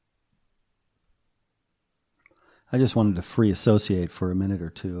I just wanted to free associate for a minute or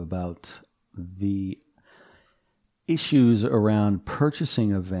two about the issues around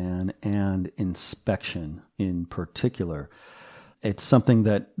purchasing a van and inspection in particular. It's something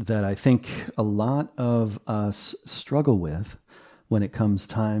that I think a lot of us struggle with when it comes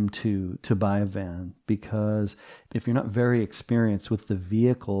time to buy a van, because if you're not very experienced with the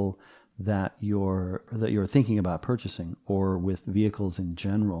vehicle that you're thinking about purchasing, or with vehicles in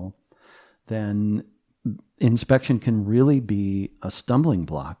general, then inspection can really be a stumbling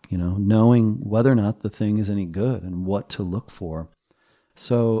block, knowing whether or not the thing is any good and what to look for.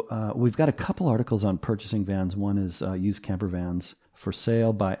 So we've got a couple articles on purchasing vans. One is used camper vans for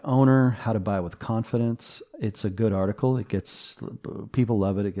sale by owner, how to buy with confidence. It's a good article. People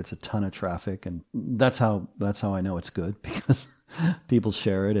love it. It gets a ton of traffic, and that's how I know it's good, because people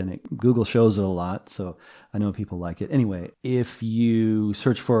share it, and Google shows it a lot, so I know people like it. Anyway, if you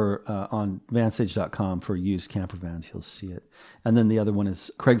search for on vanstage.com for used camper vans, you'll see it. And then the other one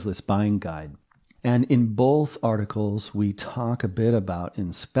is Craigslist Buying Guide. And in both articles, we talk a bit about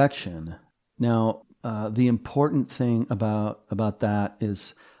inspection. Now, the important thing about that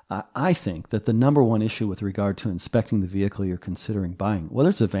is, I think that the number one issue with regard to inspecting the vehicle you're considering buying, whether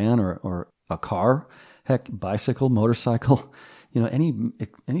it's a van or a car, heck, bicycle, motorcycle,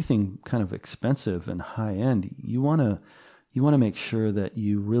 anything kind of expensive and high end, you want to make sure that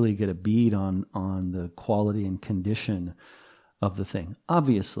you really get a bead on the quality and condition of the thing,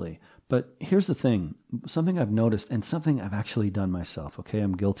 obviously. But here's the thing, something I've noticed, and something I've actually done myself, okay?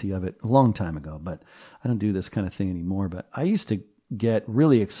 I'm guilty of it a long time ago, but I don't do this kind of thing anymore. But I used to get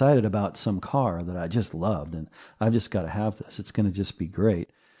really excited about some car that I just loved, and I've just got to have this. It's going to just be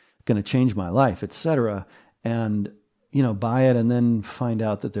great, going to change my life, etc. And, buy it and then find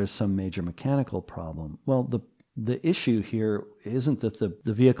out that there's some major mechanical problem. Well, the issue here isn't that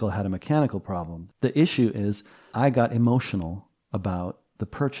the vehicle had a mechanical problem. The issue is I got emotional about the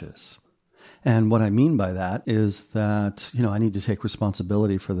purchase. And what I mean by that is that, I need to take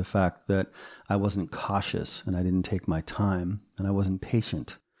responsibility for the fact that I wasn't cautious, and I didn't take my time, and I wasn't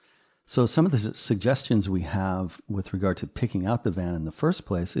patient. So some of the suggestions we have with regard to picking out the van in the first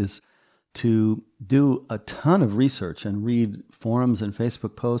place is to do a ton of research and read forums and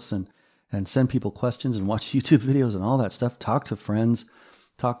Facebook posts and send people questions and watch YouTube videos and all that stuff, talk to friends,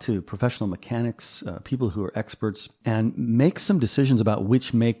 talk to professional mechanics, people who are experts, and make some decisions about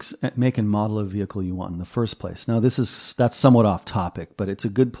which make and model of vehicle you want in the first place. Now, that's somewhat off topic, but it's a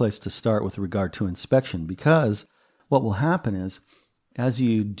good place to start with regard to inspection, because what will happen is, as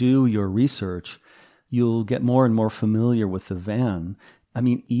you do your research, you'll get more and more familiar with the van. I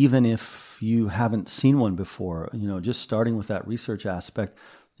mean, even if you haven't seen one before, just starting with that research aspect,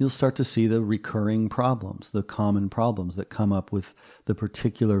 you'll start to see the recurring problems, the common problems that come up with the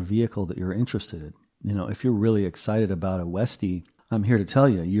particular vehicle that you're interested in. If you're really excited about a Westie, I'm here to tell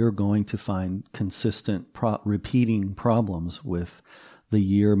you, you're going to find consistent, repeating problems with the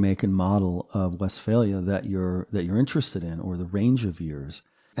year, make, and model of Westphalia that you're interested in, or the range of years.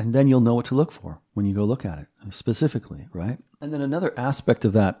 And then you'll know what to look for when you go look at it specifically, right? And then another aspect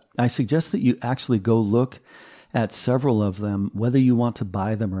of that, I suggest that you actually go look at several of them, whether you want to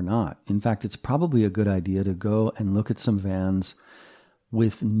buy them or not. In fact, it's probably a good idea to go and look at some vans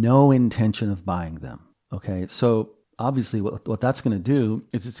with no intention of buying them. Okay, so obviously what that's going to do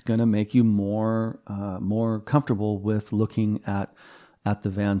is it's going to make you more comfortable with looking at the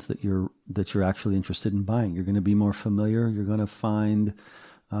vans that you're actually interested in buying. You're going to be more familiar. You're going to find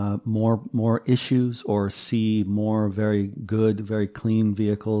more issues, or see more very good, very clean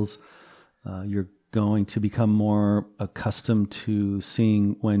vehicles. You're going to become more accustomed to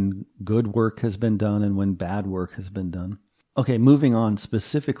seeing when good work has been done and when bad work has been done. Okay, moving on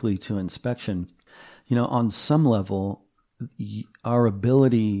specifically to inspection. On some level, our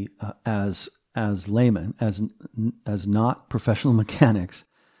ability as laymen, as not professional mechanics,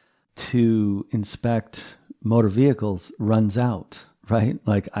 to inspect motor vehicles runs out, right?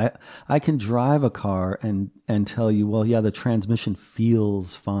 Like I can drive a car and tell you, well, yeah, the transmission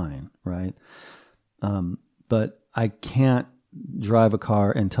feels fine, right? But I can't drive a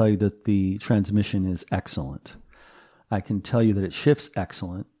car and tell you that the transmission is excellent. I can tell you that it shifts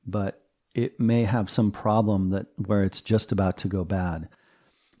excellent, but it may have some problem where it's just about to go bad.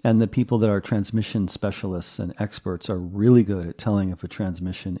 And the people that are transmission specialists and experts are really good at telling if a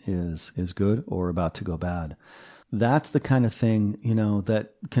transmission is good or about to go bad. That's the kind of thing,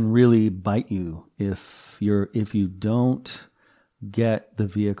 that can really bite you if you don't get the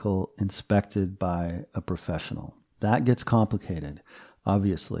vehicle inspected by a professional. That gets complicated,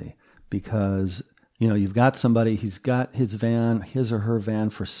 obviously, because, you've got somebody, he's got his or her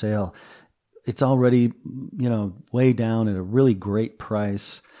van for sale. it's already, way down at a really great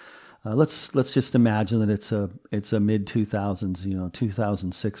price. Let's just imagine that it's a mid 2000s,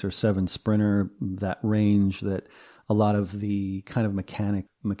 2006 or 7 Sprinter, that range that a lot of the kind of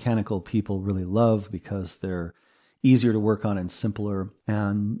mechanical people really love because they're easier to work on and simpler.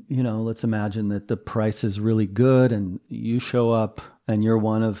 And, let's imagine that the price is really good and you show up and you're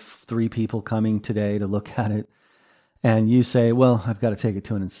one of 3 people coming today to look at it. And you say, well, I've got to take it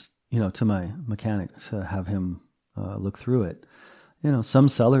to my mechanic to have him look through it. Some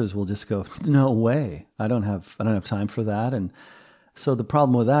sellers will just go, no way. I don't have time for that. And so the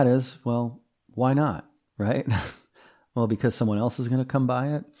problem with that is, well, why not? Right? Well, because someone else is going to come by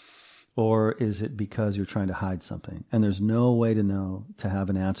it, or is it because you're trying to hide something? And there's no way to have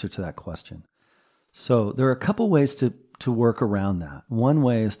an answer to that question. So there are a couple ways to work around that. One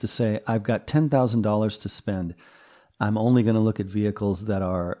way is to say, I've got $10,000 to spend. I'm only going to look at vehicles that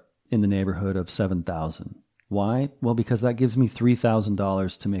are in the neighborhood of $7,000. Why? Well, because that gives me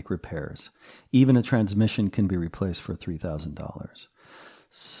 $3,000 to make repairs. Even a transmission can be replaced for $3,000.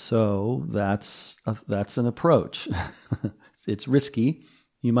 So that's an approach. It's risky.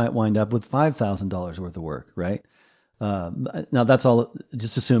 You might wind up with $5,000 worth of work, right? Now that's all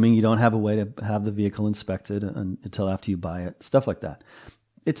just assuming you don't have a way to have the vehicle inspected until after you buy it, stuff like that.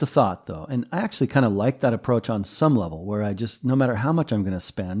 It's a thought though. And I actually kind of like that approach on some level where I just, no matter how much I'm going to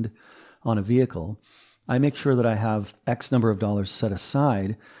spend on a vehicle, I make sure that I have X number of dollars set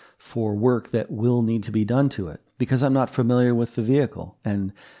aside for work that will need to be done to it because I'm not familiar with the vehicle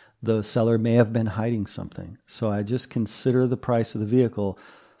and the seller may have been hiding something. So I just consider the price of the vehicle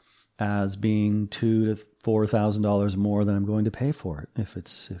as being $2,000 to $4,000 more than I'm going to pay for it if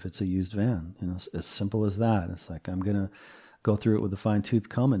it's a used van. As simple as that. It's like I'm going to go through it with a fine-tooth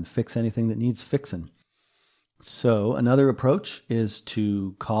comb and fix anything that needs fixing. So another approach is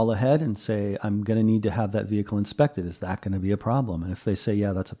to call ahead and say, I'm going to need to have that vehicle inspected. Is that going to be a problem? And if they say,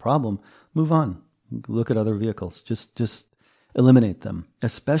 yeah, that's a problem, move on. Look at other vehicles. Just eliminate them,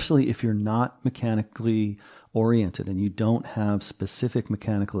 especially if you're not mechanically oriented and you don't have specific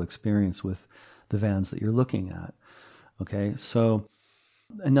mechanical experience with the vans that you're looking at. Okay, so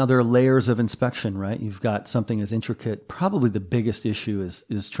and now there are layers of inspection, right? You've got something as intricate. Probably the biggest issue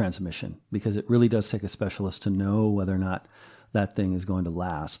is transmission, because it really does take a specialist to know whether or not that thing is going to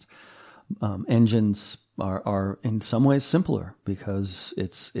last. Engines are in some ways simpler because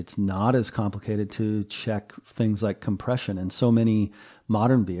it's not as complicated to check things like compression. And so many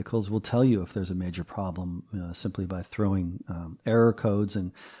modern vehicles will tell you if there's a major problem simply by throwing error codes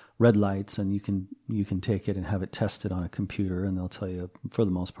and red lights, and you can take it and have it tested on a computer, and they'll tell you for the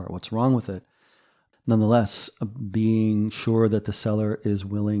most part what's wrong with it. Nonetheless, being sure that the seller is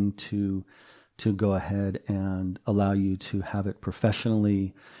willing to go ahead and allow you to have it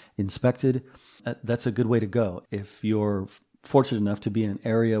professionally inspected, that's a good way to go. If you're fortunate enough to be in an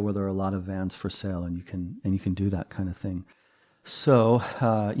area where there are a lot of vans for sale and you can do that kind of thing. So,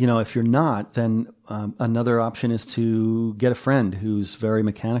 if you're not, then another option is to get a friend who's very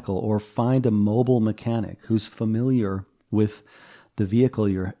mechanical, or find a mobile mechanic who's familiar with the vehicle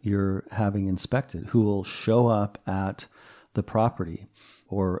you're having inspected, who will show up at the property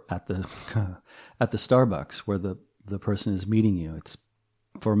or at the at the Starbucks where the person is meeting you. It's,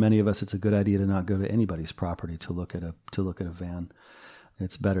 for many of us, it's a good idea to not go to anybody's property to look at a van.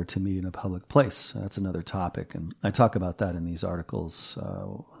 It's better to meet in a public place. That's another topic, and I talk about that in these articles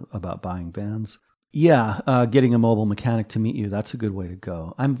about buying vans. Yeah, getting a mobile mechanic to meet you, that's a good way to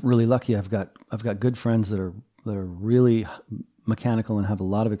go. I'm really lucky. I've got good friends that are really mechanical and have a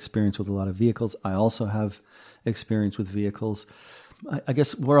lot of experience with a lot of vehicles. I also have experience with vehicles. I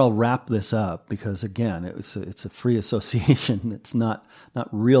guess where I'll wrap this up, because again, it's a free association. It's not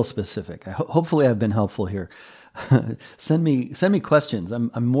real specific. Hopefully I've been helpful here. Send me questions.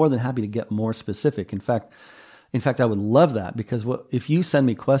 I'm more than happy to get more specific. In fact, I would love that, because if you send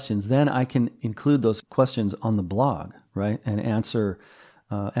me questions, then I can include those questions on the blog, right? And answer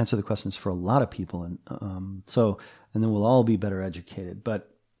the questions for a lot of people. And then we'll all be better educated.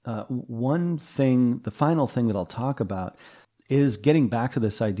 But one thing, the final thing that I'll talk about is getting back to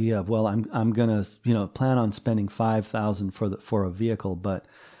this idea of, well, I'm going to, plan on spending $5,000 for a vehicle, but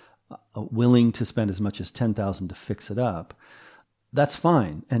willing to spend as much as $10,000 to fix it up. That's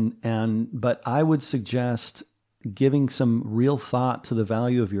fine. But I would suggest giving some real thought to the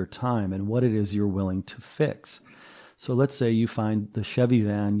value of your time and what it is you're willing to fix. So let's say you find the Chevy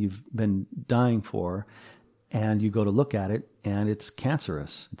van you've been dying for, and you go to look at it and it's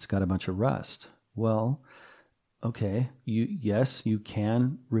cancerous. It's got a bunch of rust. Well, okay, you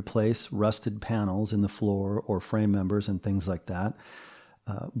can replace rusted panels in the floor or frame members and things like that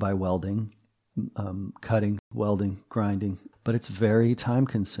by welding. cutting, welding, grinding, but it's very time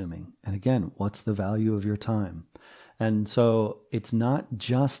consuming. And again, what's the value of your time? And so it's not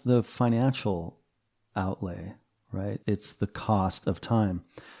just the financial outlay, right? It's the cost of time.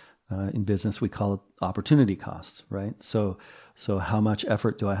 In business, we call it opportunity cost, right? So how much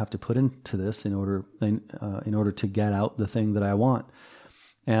effort do I have to put into this in order to get out the thing that I want?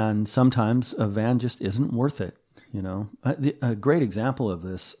 And sometimes a van just isn't worth it. You know, a great example of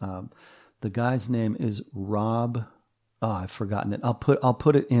this. The guy's name is Rob. Oh, I've forgotten it. I'll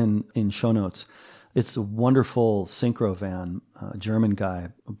put it in show notes. It's a wonderful synchro van, German guy,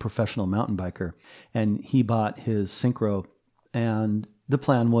 a professional mountain biker, and he bought his synchro, and the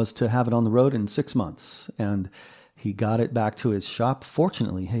plan was to have it on the road in 6 months. And he got it back to his shop.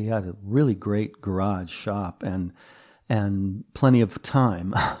 Fortunately, he had a really great garage shop and plenty of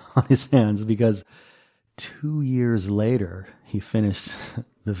time on his hands, because 2 years later he finished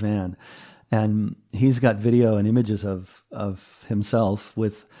the van, and he's got video and images of himself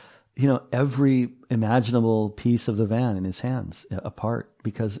with, you know, every imaginable piece of the van in his hands apart,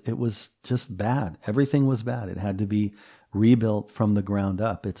 because it was just bad. Everything was bad. It had to be rebuilt from the ground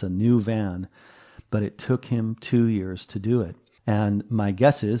up. It's a new van, but it took him 2 years to do it. And my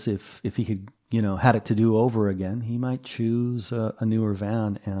guess is if he could, you know, had it to do over again, he might choose a newer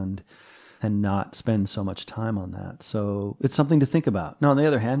van and not spend so much time on that. So it's something to think about. Now, on the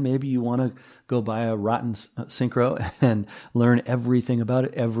other hand, maybe you want to go buy a rotten synchro and learn everything about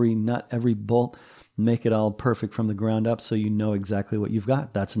it, every nut, every bolt, make it all perfect from the ground up so you know exactly what you've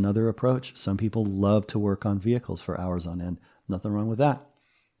got. That's another approach. Some people love to work on vehicles for hours on end. Nothing wrong with that.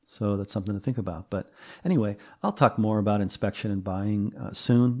 So that's something to think about. But anyway, I'll talk more about inspection and buying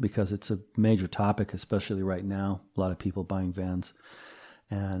soon, because it's a major topic, especially right now. A lot of people buying vans.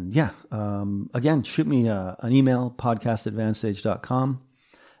 And yeah, again, shoot me an email, podcast@vanstage.com,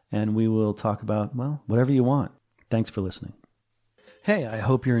 and we will talk about, well, whatever you want. Thanks for listening. Hey, I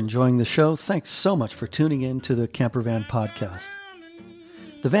hope you're enjoying the show. Thanks so much for tuning in to the Campervan podcast.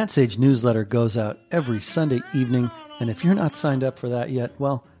 The Vansage newsletter goes out every Sunday evening, and if you're not signed up for that yet,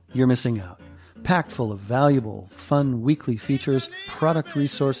 well, you're missing out. Packed full of valuable, fun weekly features, product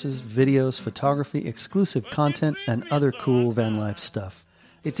resources, videos, photography, exclusive content, and other cool van life stuff.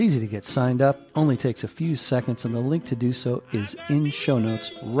 It's easy to get signed up, only takes a few seconds, and the link to do so is in show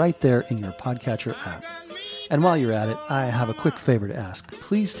notes right there in your podcatcher app. And while you're at it, I have a quick favor to ask.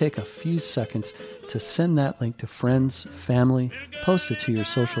 Please take a few seconds to send that link to friends, family, post it to your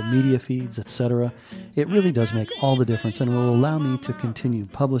social media feeds, etc. It really does make all the difference and will allow me to continue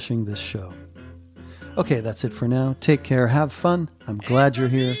publishing this show. Okay, that's it for now. Take care, have fun. I'm glad you're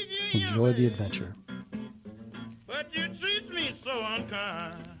here. Enjoy the adventure. But you treat me so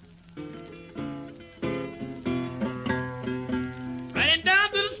unkind. Riding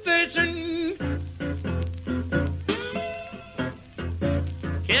down to the station,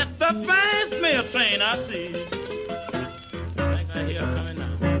 catch the fast mail train I see.